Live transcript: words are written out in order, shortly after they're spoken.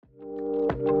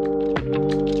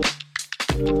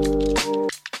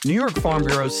New York Farm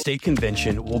Bureau's state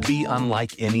convention will be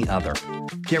unlike any other.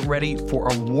 Get ready for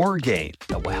a war game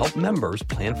that will help members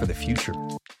plan for the future.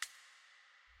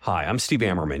 Hi, I'm Steve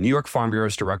Ammerman, New York Farm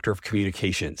Bureau's Director of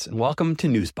Communications, and welcome to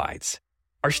News Bites.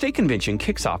 Our state convention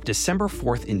kicks off December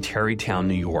 4th in Tarrytown,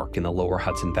 New York, in the lower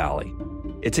Hudson Valley.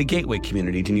 It's a gateway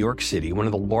community to New York City, one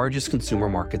of the largest consumer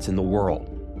markets in the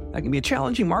world. That can be a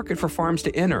challenging market for farms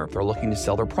to enter if they're looking to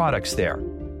sell their products there.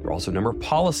 There are also a number of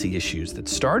policy issues that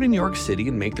start in New York City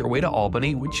and make their way to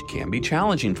Albany, which can be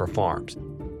challenging for farms.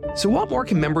 So what more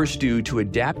can members do to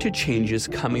adapt to changes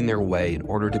coming their way in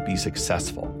order to be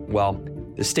successful? Well,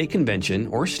 the state convention,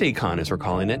 or STACON as we're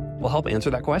calling it, will help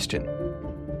answer that question.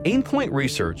 Aimpoint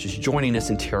Research is joining us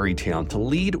in Tarrytown to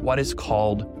lead what is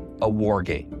called a war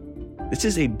game. This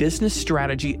is a business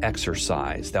strategy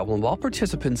exercise that will involve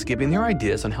participants giving their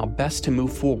ideas on how best to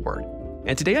move forward.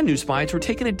 And today on News Bites, we're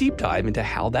taking a deep dive into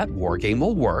how that war game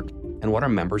will work and what our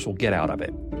members will get out of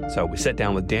it. So we sat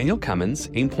down with Danielle Cummins,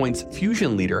 Aimpoint's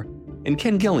Fusion Leader, and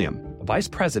Ken Gilliam, Vice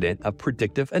President of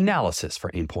Predictive Analysis for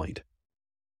Aimpoint.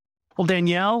 Well,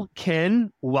 Danielle,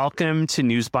 Ken, welcome to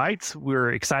News Bites.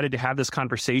 We're excited to have this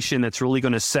conversation that's really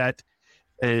going to set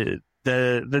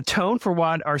the tone for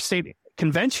what our state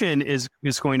convention is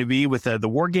going to be with the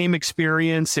war game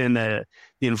experience and the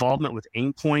involvement with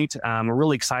Aimpoint. We're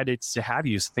really excited to have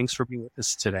you. So thanks for being with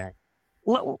us today.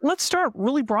 Let's start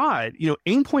really broad.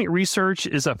 Aimpoint Research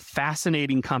is a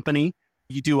fascinating company.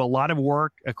 You do a lot of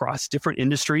work across different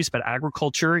industries, but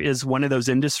agriculture is one of those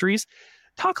industries.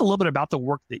 Talk a little bit about the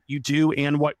work that you do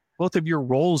and what both of your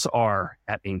roles are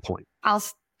at Aimpoint.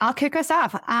 I'll kick us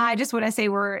off. I just want to say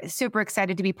we're super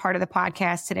excited to be part of the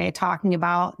podcast today, talking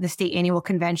about the state annual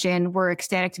convention. We're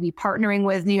ecstatic to be partnering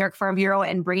with New York Farm Bureau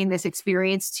and bringing this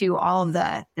experience to all of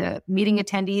the meeting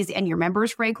attendees and your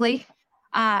members, frankly.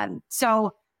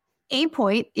 So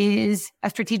Aimpoint is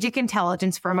a strategic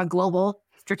intelligence firm, a global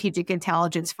strategic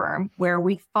intelligence firm, where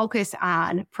we focus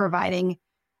on providing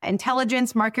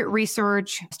intelligence, market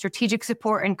research, strategic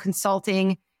support and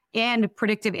consulting, and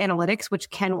predictive analytics, which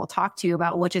Ken will talk to you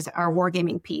about, which is our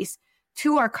wargaming piece,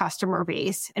 to our customer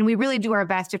base. And we really do our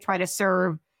best to try to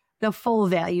serve the full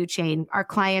value chain. Our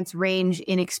clients range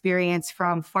in experience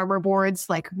from farmer boards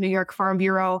like New York Farm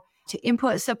Bureau to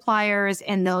input suppliers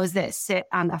and those that sit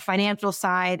on the financial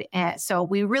side. And so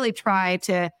we really try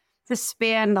to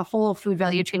span the whole food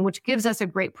value chain, which gives us a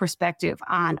great perspective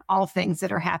on all things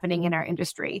that are happening in our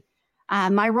industry.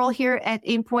 My role here at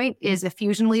Aimpoint is a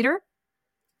fusion leader.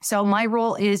 So my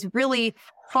role is really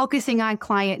focusing on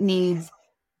client needs,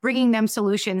 bringing them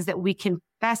solutions that we can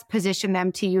best position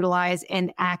them to utilize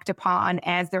and act upon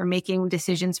as they're making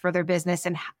decisions for their business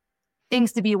and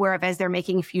things to be aware of as they're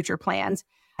making future plans,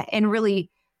 and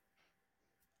really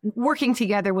working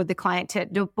together with the client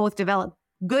to both develop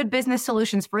good business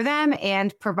solutions for them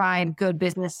and provide good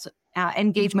business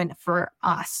engagement for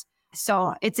us.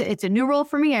 So it's a new role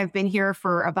for me. I've been here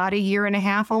for about a year and a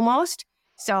half almost.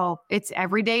 So it's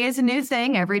every day is a new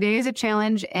thing. Every day is a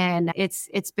challenge. And it's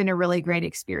been a really great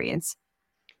experience.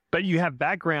 But you have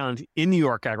background in New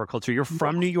York agriculture. You're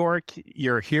from New York.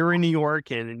 You're here in New York,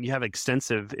 and you have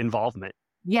extensive involvement.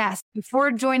 Yes.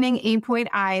 Before joining Aimpoint,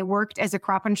 I worked as a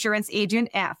crop insurance agent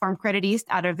at Farm Credit East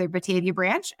out of their Batavia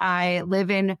branch. I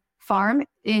live in Farm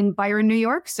in Byron, New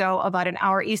York, so about an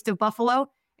hour east of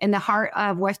Buffalo, in the heart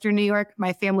of Western New York.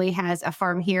 My family has a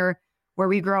farm here where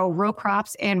we grow row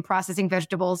crops and processing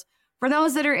vegetables. For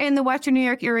those that are in the Western New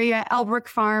York area, Elbrook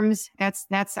Farms,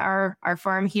 that's our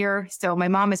farm here. So my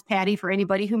mom is Patty, for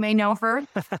anybody who may know her.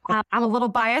 I'm a little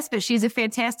biased, but she's a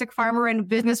fantastic farmer and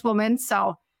businesswoman.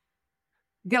 So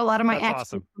get a lot of my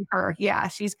action from her. Yeah,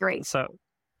 she's great. So,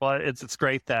 well, it's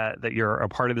great that you're a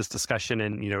part of this discussion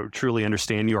and, truly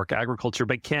understand New York agriculture.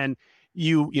 But Ken,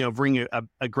 you bring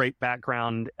a great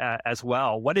background as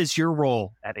well. What is your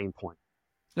role at Aimpoint?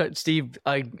 Steve,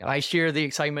 I share the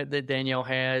excitement that Danielle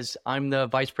has. I'm the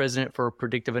vice president for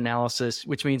predictive analysis,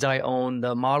 which means I own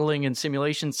the modeling and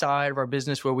simulation side of our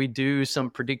business, where we do some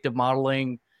predictive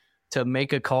modeling to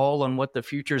make a call on what the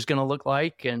future is going to look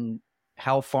like and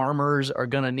how farmers are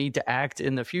going to need to act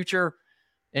in the future.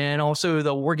 And also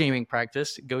the wargaming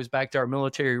practice. It goes back to our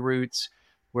military roots,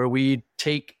 where we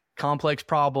take complex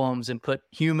problems and put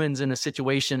humans in a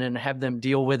situation and have them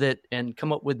deal with it and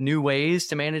come up with new ways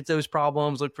to manage those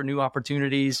problems, look for new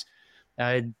opportunities.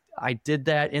 I did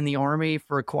that in the Army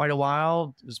for quite a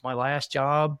while. It was my last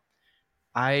job.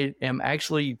 I am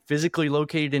actually physically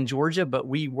located in Georgia, but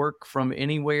we work from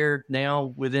anywhere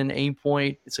now within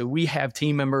Aimpoint. So we have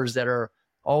team members that are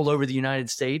all over the United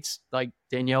States. Like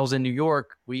Danielle's in New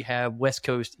York. We have West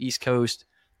Coast, East Coast,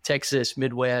 Texas,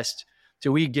 Midwest.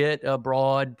 So we get a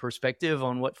broad perspective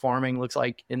on what farming looks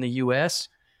like in the U.S.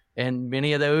 And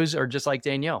many of those are just like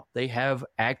Danielle. They have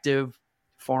active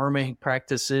farming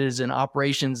practices and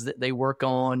operations that they work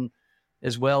on,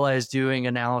 as well as doing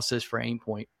analysis for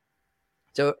Aimpoint.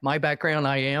 So my background,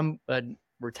 I am a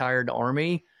retired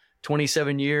Army,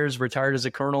 27 years, retired as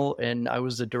a colonel, and I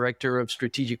was the director of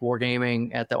strategic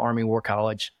wargaming at the Army War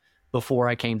College before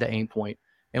I came to Aimpoint.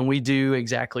 And we do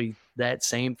exactly that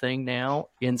same thing now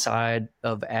inside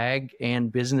of ag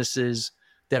and businesses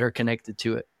that are connected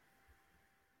to it.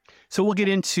 So we'll get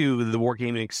into the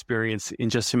wargaming experience in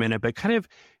just a minute, but kind of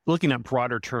looking at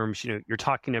broader terms, you're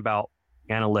talking about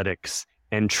analytics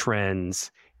and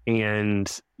trends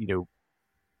and,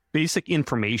 basic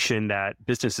information that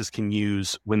businesses can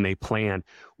use when they plan.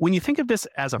 When you think of this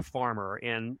as a farmer,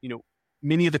 and,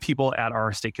 many of the people at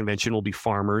our state convention will be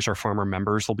farmers or farmer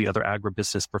members, there'll be other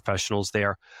agribusiness professionals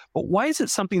there. But why is it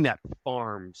something that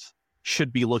farms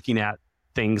should be looking at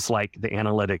things like the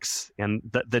analytics and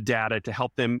the data to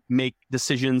help them make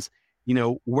decisions,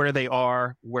 where they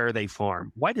are, where they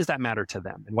farm? Why does that matter to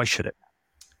them, and why should it?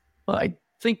 Well, I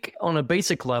think on a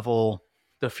basic level,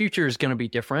 the future is going to be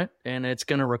different, and it's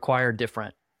going to require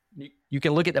different. You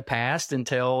can look at the past and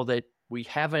tell that we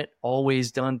haven't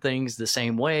always done things the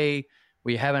same way.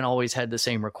 We haven't always had the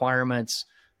same requirements.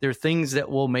 There are things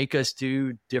that will make us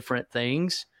do different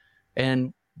things.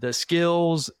 And the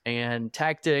skills and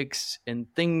tactics and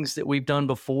things that we've done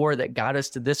before that got us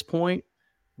to this point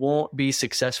won't be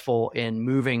successful in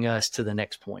moving us to the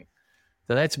next point.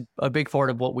 So that's a big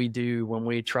part of what we do when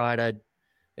we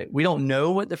we don't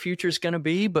know what the future is going to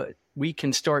be, but we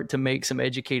can start to make some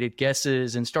educated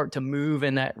guesses and start to move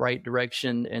in that right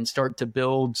direction and start to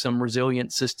build some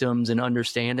resilient systems and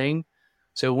understanding.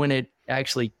 So when it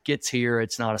actually gets here,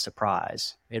 it's not a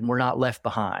surprise and we're not left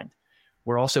behind.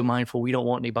 We're also mindful we don't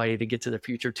want anybody to get to the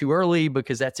future too early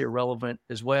because that's irrelevant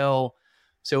as well.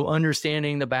 So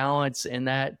understanding the balance and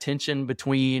that tension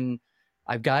between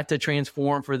I've got to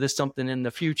transform for this something in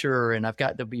the future and I've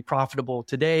got to be profitable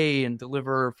today and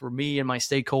deliver for me and my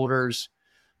stakeholders.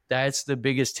 That's the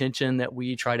biggest tension that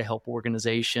we try to help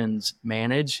organizations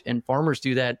manage. And farmers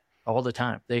do that all the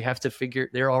time. They have to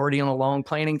they're already on a long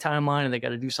planning timeline and they got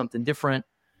to do something different.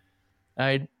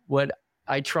 What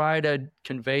I try to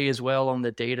convey as well on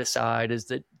the data side is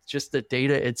that just the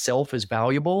data itself is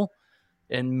valuable,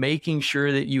 and making sure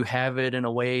that you have it in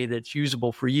a way that's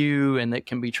usable for you and that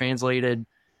can be translated,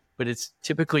 but it's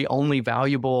typically only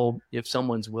valuable if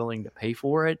someone's willing to pay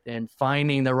for it, and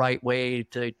finding the right way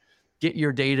to get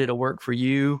your data to work for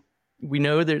you. We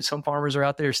know that some farmers are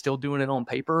out there still doing it on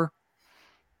paper,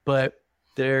 but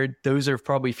those are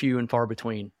probably few and far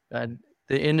between. The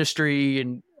industry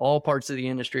and all parts of the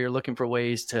industry are looking for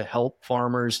ways to help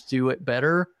farmers do it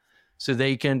better so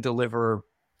they can deliver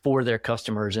for their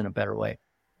customers in a better way.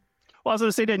 Well, I was going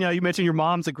to say, Danielle, you mentioned your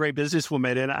mom's a great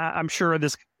businesswoman, and I'm sure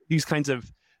these kinds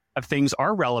of things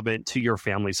are relevant to your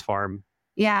family's farm.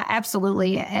 Yeah,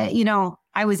 absolutely.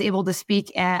 I was able to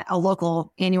speak at a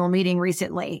local annual meeting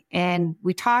recently, and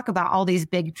we talk about all these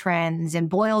big trends and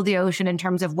boil the ocean in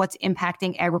terms of what's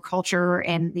impacting agriculture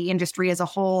and the industry as a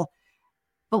whole.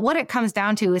 But what it comes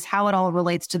down to is how it all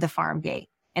relates to the farm gate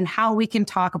and how we can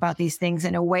talk about these things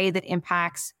in a way that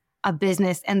impacts a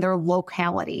business and their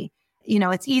locality.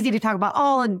 It's easy to talk about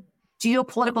all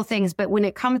geopolitical things, but when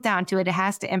it comes down to it, it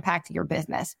has to impact your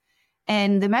business.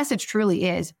 And the message truly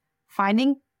is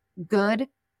finding good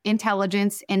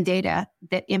intelligence and data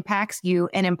that impacts you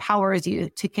and empowers you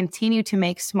to continue to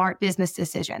make smart business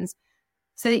decisions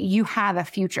so that you have a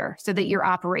future, so that your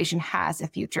operation has a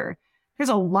future. There's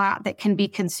a lot that can be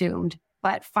consumed,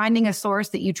 but finding a source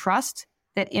that you trust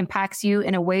that impacts you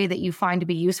in a way that you find to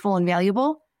be useful and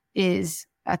valuable is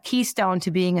a keystone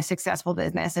to being a successful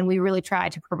business. And we really try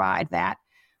to provide that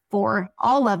for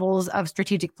all levels of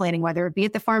strategic planning, whether it be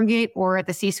at the farm gate or at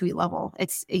the C-suite level.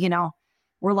 It's,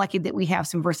 we're lucky that we have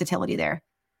some versatility there.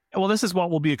 Well, this is what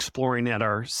we'll be exploring at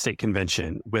our state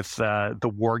convention with the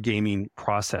wargaming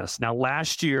process. Now,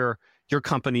 last year, your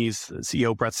company's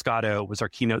CEO, Brett Scotto, was our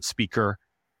keynote speaker.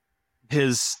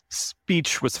 His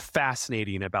speech was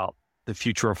fascinating about the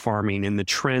future of farming and the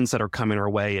trends that are coming our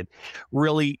way, and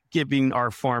really giving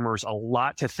our farmers a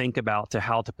lot to think about to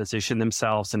how to position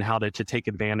themselves and how to take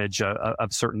advantage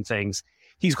of certain things.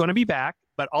 He's going to be back,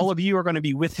 but all of you are going to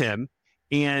be with him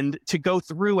and to go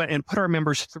through and put our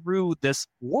members through this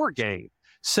war game.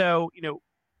 So,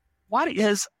 what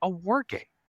is a war game?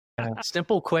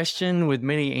 Simple question with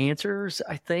many answers,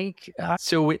 I think.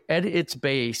 So at its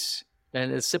base,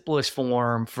 and its simplest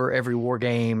form for every war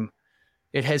game,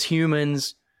 it has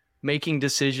humans making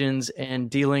decisions and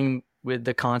dealing with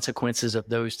the consequences of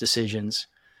those decisions.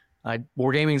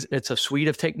 Wargaming, it's a suite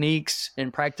of techniques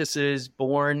and practices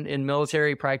born in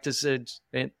military practices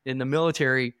in the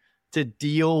military to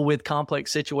deal with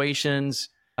complex situations,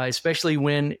 especially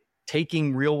when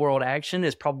taking real world action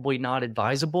is probably not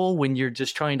advisable when you're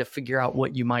just trying to figure out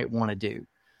what you might want to do.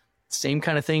 Same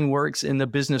kind of thing works in the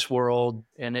business world,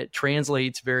 and it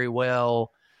translates very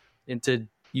well into,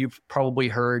 you've probably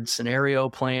heard scenario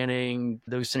planning,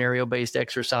 those scenario-based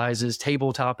exercises,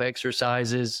 tabletop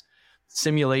exercises,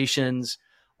 simulations.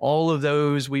 All of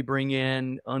those we bring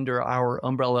in under our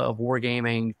umbrella of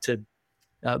wargaming to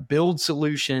build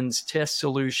solutions, test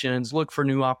solutions, look for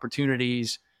new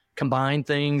opportunities, combine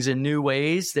things in new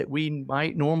ways that we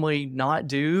might normally not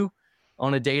do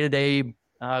on a day-to-day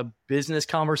business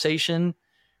conversation.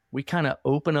 We kind of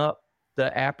open up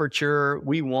the aperture.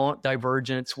 We want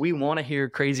divergence. We want to hear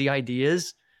crazy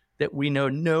ideas that we know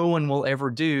no one will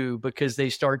ever do, because they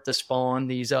start to spawn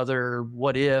these other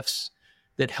what ifs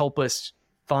that help us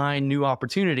find new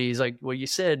opportunities. Like, well, you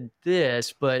said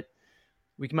this, but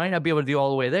we might not be able to do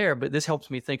all the way there, but this helps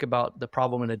me think about the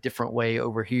problem in a different way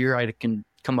over here. I can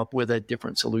come up with a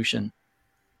different solution.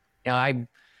 Now, I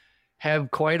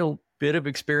have quite a bit of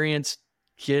experience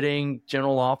getting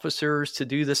general officers to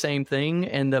do the same thing.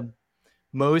 And the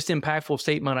most impactful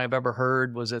statement I've ever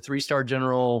heard was a 3-star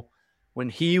general when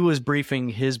he was briefing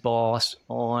his boss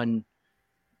on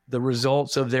the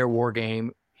results of their war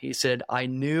game. He said, I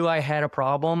knew I had a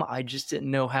problem. I just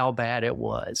didn't know how bad it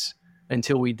was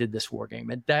until we did this war game.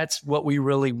 And that's what we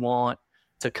really want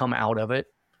to come out of it,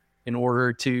 in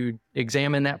order to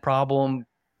examine that problem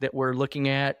that we're looking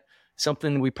at,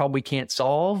 something we probably can't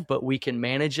solve, but we can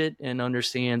manage it and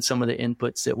understand some of the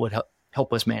inputs that would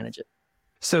help us manage it.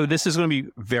 So this is going to be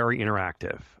very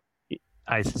interactive,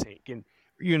 I think. And,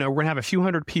 we're going to have a few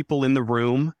hundred people in the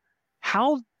room.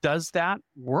 How does that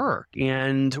work?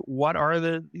 And what are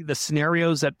the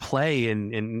scenarios at play?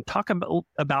 And talk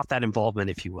about that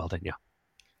involvement, if you will, Danielle.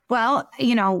 Well,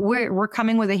 we're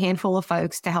coming with a handful of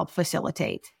folks to help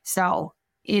facilitate. So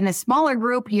in a smaller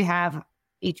group, you have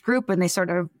each group and they sort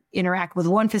of interact with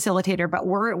one facilitator, but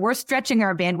we're stretching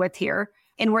our bandwidth here,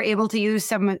 and we're able to use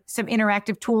some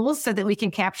interactive tools so that we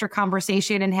can capture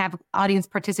conversation and have audience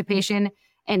participation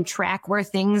and track where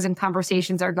things and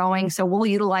conversations are going. So we'll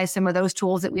utilize some of those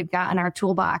tools that we've got in our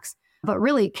toolbox. But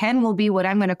really, Ken will be what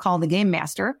I'm going to call the game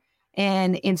master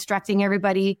and instructing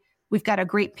everybody. We've got a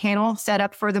great panel set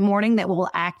up for the morning that will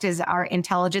act as our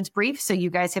intelligence brief. So you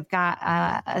guys have got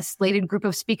a slated group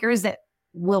of speakers that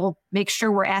will make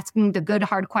sure we're asking the good,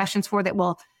 hard questions for, that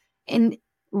will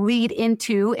lead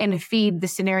into and feed the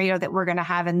scenario that we're going to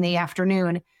have in the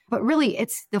afternoon. But really,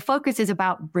 the focus is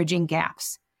about bridging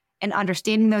gaps and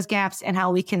understanding those gaps and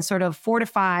how we can sort of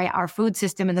fortify our food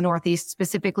system in the Northeast,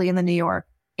 specifically in the New York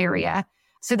area,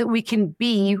 so that we can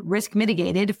be risk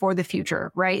mitigated for the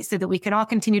future, right? So that we can all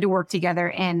continue to work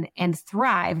together and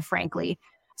thrive, frankly.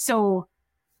 So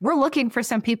we're looking for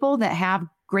some people that have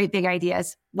great big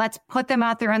ideas. Let's put them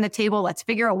out there on the table. Let's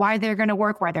figure out why they're going to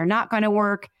work, why they're not going to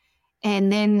work,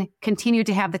 and then continue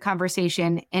to have the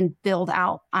conversation and build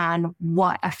out on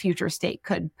what a future state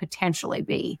could potentially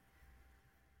be.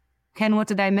 Ken, what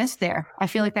did I miss there? I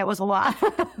feel like that was a lot.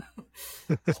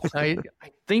 I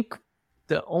think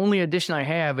the only addition I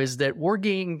have is that war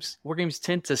games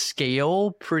tend to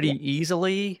scale pretty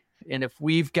easily. And if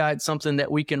we've got something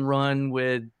that we can run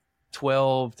with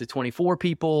 12 to 24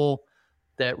 people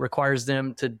that requires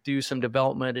them to do some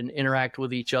development and interact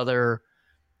with each other,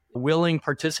 willing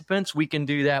participants, we can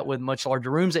do that with much larger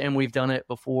rooms. And we've done it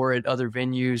before at other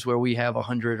venues where we have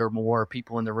 100 or more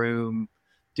people in the room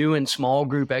doing small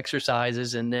group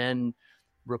exercises and then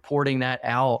reporting that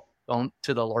out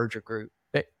to the larger group.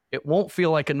 It won't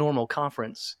feel like a normal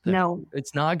conference. No.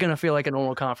 It's not going to feel like a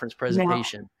normal conference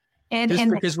presentation. No.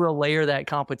 Because we'll layer that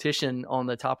competition on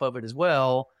the top of it as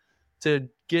well to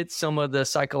get some of the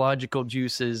psychological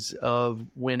juices of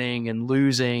winning and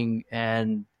losing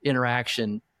and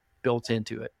interaction built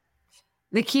into it.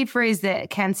 The key phrase that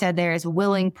Ken said there is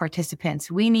willing participants.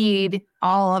 We need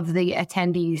all of the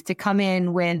attendees to come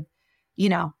in with,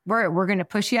 we're going to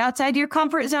push you outside your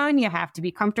comfort zone. You have to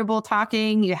be comfortable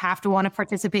talking. You have to want to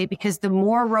participate, because the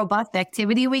more robust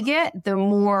activity we get, the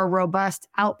more robust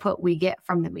output we get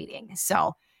from the meeting.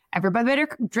 So everybody better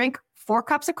drink 4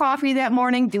 cups of coffee that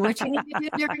morning, do what you need to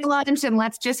do during lunch, and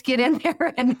let's just get in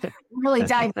there and really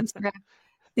dive into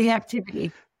the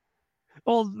activity.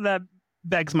 Well, that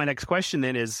begs my next question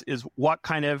then is what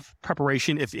kind of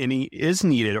preparation, if any, is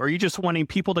needed? Or are you just wanting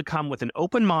people to come with an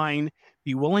open mind,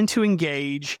 be willing to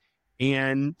engage,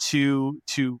 and to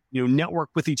network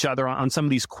with each other on some of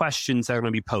these questions that are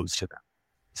going to be posed to them?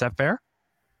 Is that fair?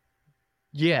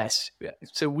 Yes.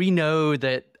 So we know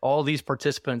that all these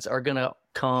participants are going to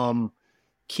come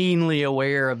keenly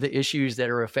aware of the issues that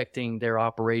are affecting their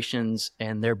operations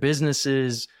and their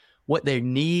businesses, what they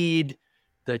need,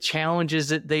 the challenges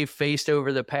that they've faced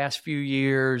over the past few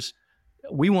years.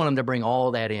 We want them to bring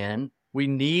all that in. We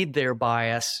need their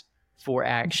bias for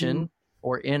action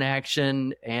or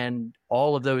inaction and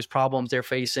all of those problems they're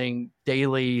facing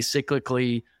daily,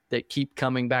 cyclically, that keep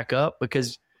coming back up,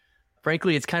 because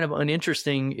frankly, it's kind of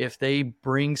uninteresting if they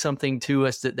bring something to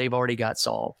us that they've already got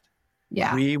solved.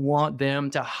 Yeah. We want them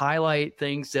to highlight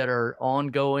things that are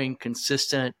ongoing,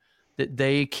 consistent, that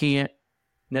they can't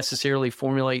necessarily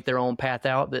formulate their own path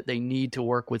out, that they need to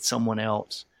work with someone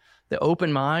else. The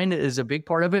open mind is a big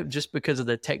part of it just because of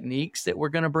the techniques that we're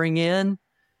going to bring in.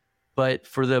 But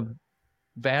for the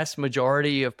vast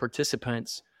majority of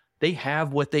participants, they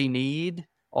have what they need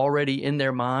already in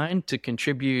their mind to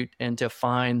contribute and to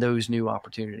find those new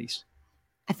opportunities.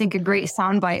 I think a great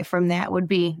soundbite from that would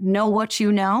be know what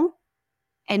you know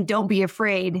and don't be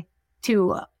afraid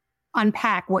to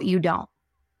unpack what you don't.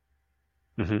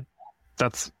 Mm-hmm.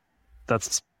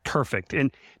 That's perfect.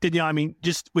 And Danielle, I mean,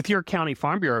 just with your county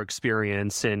farm bureau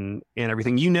experience and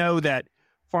everything, you know that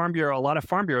a lot of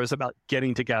farm bureaus about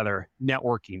getting together,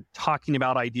 networking, talking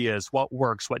about ideas, what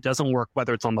works, what doesn't work,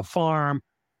 whether it's on the farm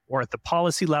or at the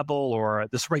policy level, or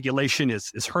this regulation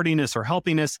is hurting us or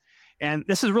helping us. And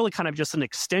this is really kind of just an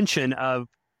extension of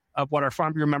what our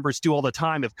farm bureau members do all the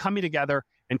time, of coming together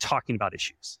and talking about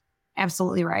issues.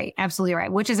 Absolutely right. Absolutely right.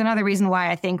 Which is another reason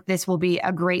why I think this will be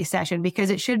a great session, because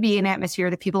it should be an atmosphere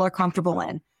that people are comfortable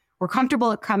in. We're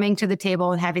comfortable at coming to the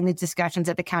table and having these discussions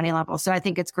at the county level. So I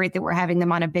think it's great that we're having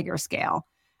them on a bigger scale.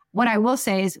 What I will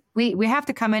say is we have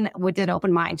to come in with an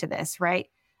open mind to this, right?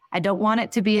 I don't want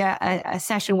it to be a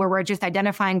session where we're just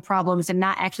identifying problems and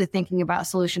not actually thinking about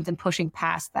solutions and pushing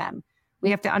past them. We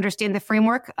have to understand the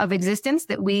framework of existence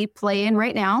that we play in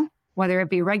right now, whether it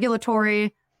be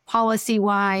regulatory,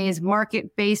 policy-wise,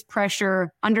 market-based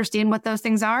pressure, understand what those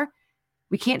things are.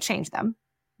 We can't change them,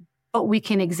 but we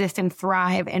can exist and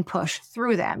thrive and push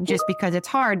through them. Just because it's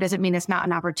hard doesn't mean it's not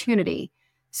an opportunity.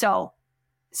 So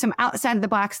some outside of the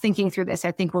box thinking through this,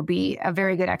 I think, will be a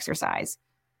very good exercise.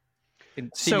 And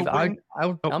Steve, I'm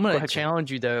going to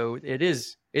challenge you, though.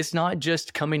 It's not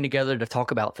just coming together to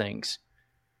talk about things.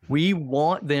 We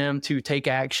want them to take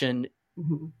action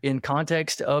in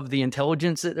context of the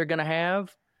intelligence that they're going to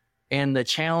have and the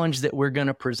challenge that we're going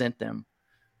to present them,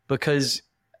 because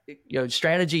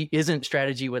strategy isn't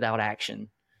strategy without action.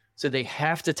 So they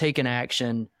have to take an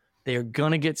action. They're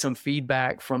going to get some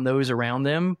feedback from those around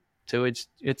them. So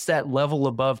it's that level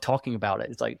above talking about it.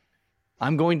 It's like,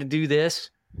 I'm going to do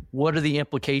this. What are the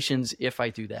implications if I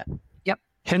do that? Yep.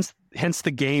 Hence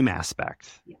the game aspect.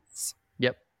 Yes.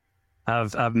 Yep.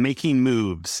 Of making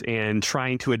moves and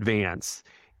trying to advance.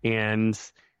 And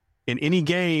in any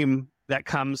game, that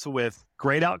comes with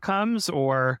great outcomes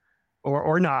or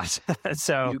not.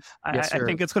 So I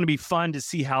think it's going to be fun to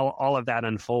see how all of that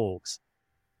unfolds.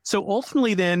 So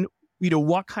ultimately then,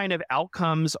 what kind of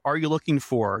outcomes are you looking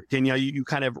for? Danielle, you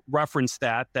kind of referenced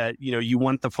that you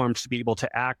want the farms to be able to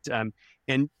act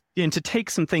and to take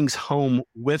some things home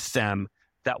with them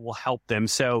that will help them.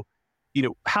 So,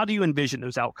 how do you envision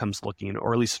those outcomes looking,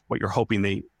 or at least what you're hoping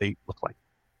they look like?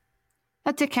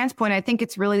 To Ken's point, I think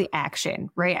it's really the action,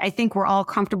 right? I think we're all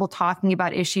comfortable talking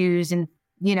about issues and,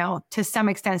 to some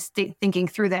extent thinking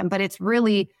through them, but it's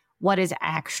really what is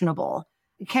actionable.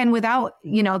 Ken, without,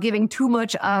 giving too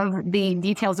much of the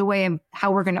details away of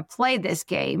how we're going to play this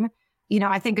game,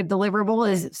 I think a deliverable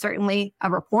is certainly a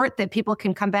report that people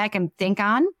can come back and think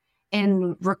on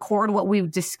and record what we've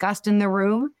discussed in the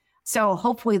room. So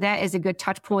hopefully that is a good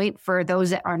touch point for those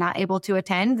that are not able to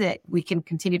attend, that we can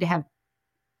continue to have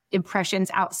impressions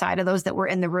outside of those that were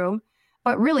in the room.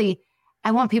 But really,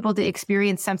 I want people to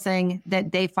experience something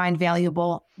that they find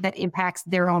valuable that impacts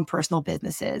their own personal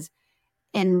businesses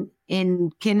and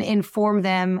can inform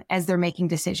them as they're making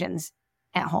decisions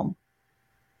at home.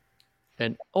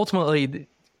 And ultimately,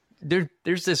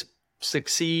 there's this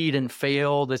succeed and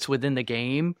fail that's within the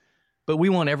game, but we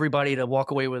want everybody to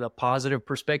walk away with a positive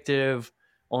perspective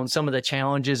on some of the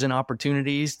challenges and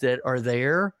opportunities that are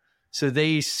there, so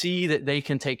they see that they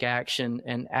can take action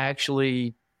and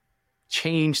actually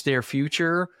change their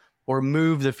future or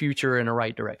move the future in the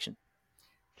right direction.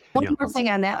 One more thing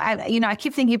on that, I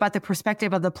keep thinking about the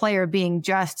perspective of the player being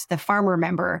just the farmer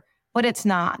member, but it's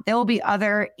not. There will be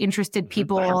other interested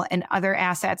people and other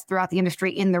assets throughout the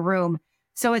industry in the room.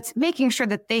 So it's making sure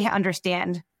that they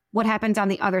understand what happens on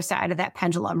the other side of that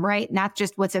pendulum, right? Not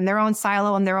just what's in their own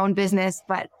silo and their own business,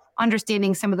 but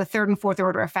understanding some of the third and fourth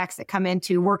order effects that come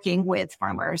into working with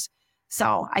farmers.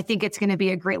 So I think it's going to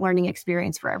be a great learning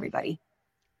experience for everybody.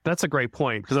 That's a great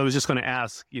point, because I was just going to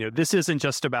ask, this isn't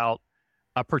just about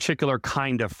a particular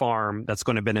kind of farm that's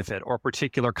going to benefit or a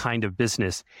particular kind of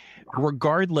business.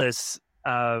 Regardless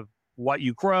of what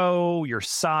you grow, your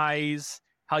size,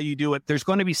 how you do it, there's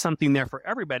going to be something there for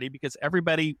everybody, because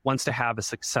everybody wants to have a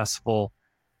successful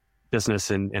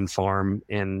business and farm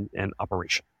and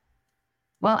operation.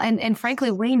 Well, and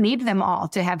frankly, we need them all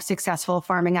to have successful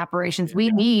farming operations. We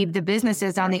need the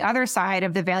businesses on the other side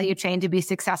of the value chain to be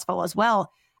successful as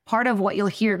well. Part of what you'll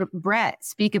hear Brett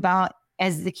speak about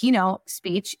as the keynote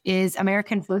speech is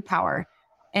American food power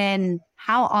and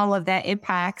how all of that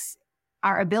impacts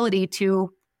our ability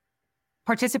to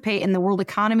participate in the world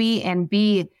economy and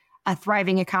be a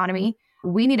thriving economy.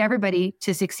 We need everybody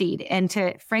to succeed, and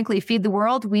to frankly feed the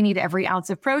world. We need every ounce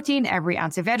of protein, every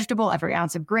ounce of vegetable, every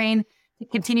ounce of grain to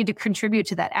continue to contribute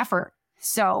to that effort.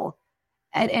 So,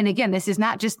 and again, this is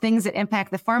not just things that impact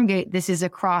the farm gate. This is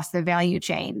across the value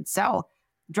chain. So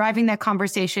driving that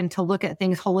conversation to look at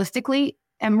things holistically,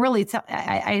 and really,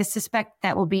 I suspect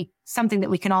that will be something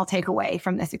that we can all take away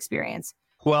from this experience.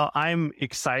 Well, I'm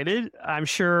excited. I'm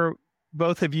sure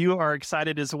both of you are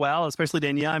excited as well, especially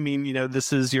Danielle. I mean,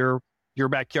 this is your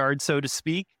backyard, so to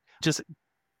speak. Just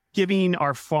giving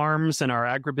our farms and our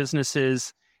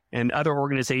agribusinesses and other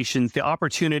organizations the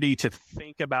opportunity to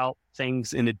think about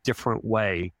things in a different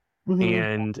way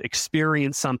and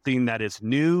experience something that is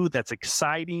new, that's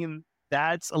exciting,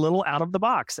 that's a little out of the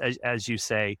box, as you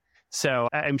say. So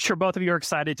I'm sure both of you are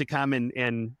excited to come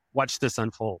and watch this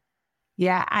unfold.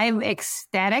 Yeah, I'm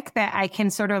ecstatic that I can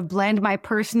sort of blend my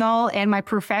personal and my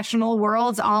professional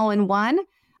worlds all in one.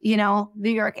 New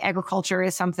York agriculture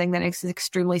is something that is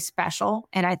extremely special.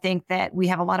 And I think that we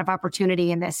have a lot of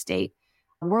opportunity in this state.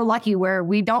 We're lucky where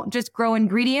we don't just grow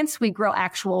ingredients, we grow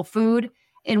actual food,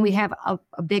 and we have a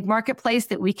big marketplace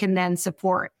that we can then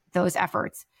support those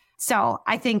efforts. So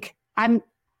I think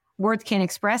words can't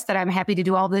express that I'm happy to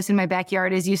do all this in my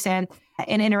backyard, as you said,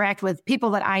 and interact with people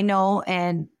that I know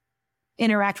and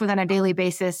interact with on a daily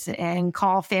basis and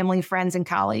call family, friends, and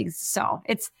colleagues. So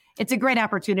it's a great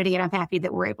opportunity, and I'm happy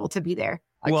that we're able to be there.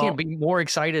 I can't be more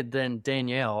excited than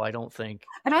Danielle, I don't think.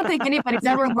 I don't think anybody's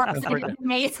ever more excited than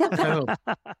me. No.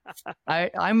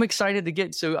 I'm excited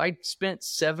to so I spent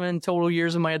 7 total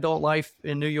years of my adult life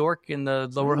in New York in the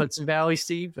lower Hudson Valley,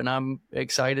 Steve, and I'm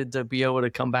excited to be able to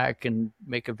come back and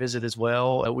make a visit as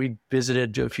well. We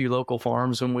visited a few local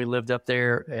farms when we lived up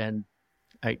there, and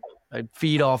I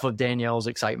feed off of Danielle's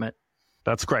excitement.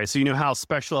 That's great. So you know how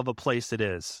special of a place it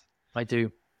is. I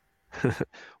do.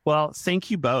 Well, thank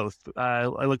you both. I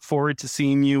look forward to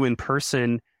seeing you in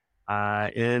person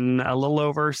in a little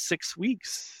over 6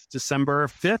 weeks. December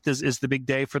 5th is the big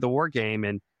day for the War Game,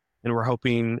 and we're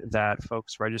hoping that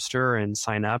folks register and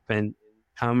sign up and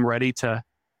come ready to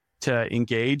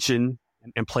engage and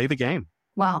play the game.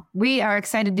 Well, we are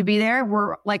excited to be there.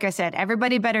 We're, like I said,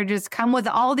 everybody better just come with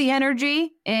all the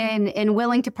energy and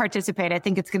willing to participate. I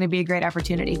think it's going to be a great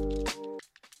opportunity.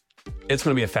 It's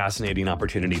going to be a fascinating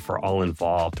opportunity for all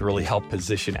involved to really help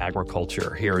position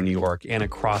agriculture here in New York and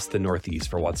across the Northeast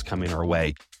for what's coming our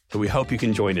way. So we hope you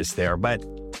can join us there. But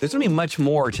there's going to be much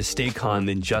more to STACON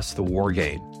than just the War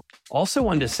Game. Also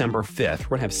on December 5th,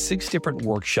 we're going to have 6 different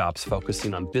workshops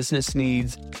focusing on business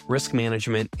needs, risk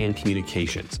management, and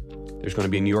communications. There's going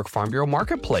to be a New York Farm Bureau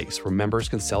marketplace where members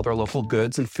can sell their local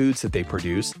goods and foods that they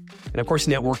produce. And of course,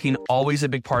 networking, always a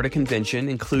big part of convention,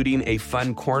 including a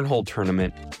fun cornhole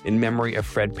tournament in memory of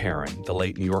Fred Perrin, the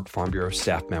late New York Farm Bureau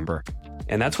staff member.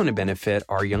 And that's going to benefit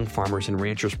our Young Farmers and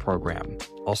Ranchers program.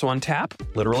 Also on tap,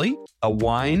 literally, a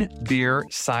wine, beer,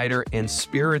 cider, and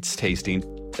spirits tasting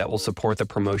that will support the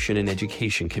Promotion and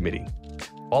Education Committee.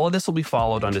 All of this will be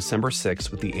followed on December 6th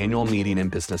with the annual meeting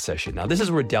and business session. Now, this is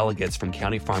where delegates from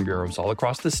county farm bureaus all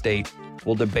across the state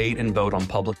will debate and vote on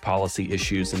public policy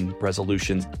issues and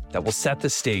resolutions that will set the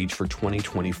stage for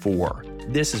 2024.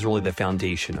 This is really the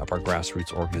foundation of our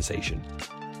grassroots organization.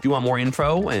 If you want more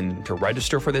info and to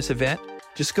register for this event,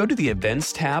 just go to the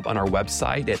events tab on our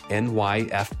website at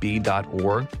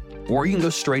nyfb.org, or you can go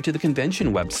straight to the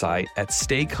convention website at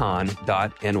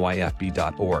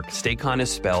stacon.nyfb.org. STACON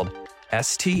is spelled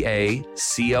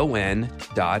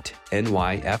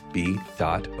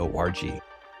stacon.nyfb.org. You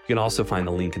can also find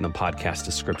the link in the podcast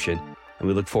description, and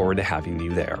we look forward to having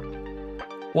you there.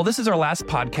 Well, this is our last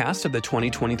podcast of the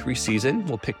 2023 season.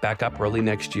 We'll pick back up early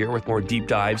next year with more deep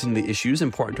dives into the issues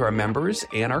important to our members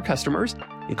and our customers,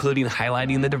 including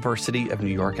highlighting the diversity of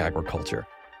New York agriculture.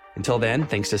 Until then,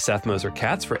 thanks to Seth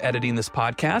Moser-Katz for editing this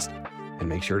podcast, and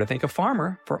make sure to thank a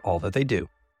farmer for all that they do.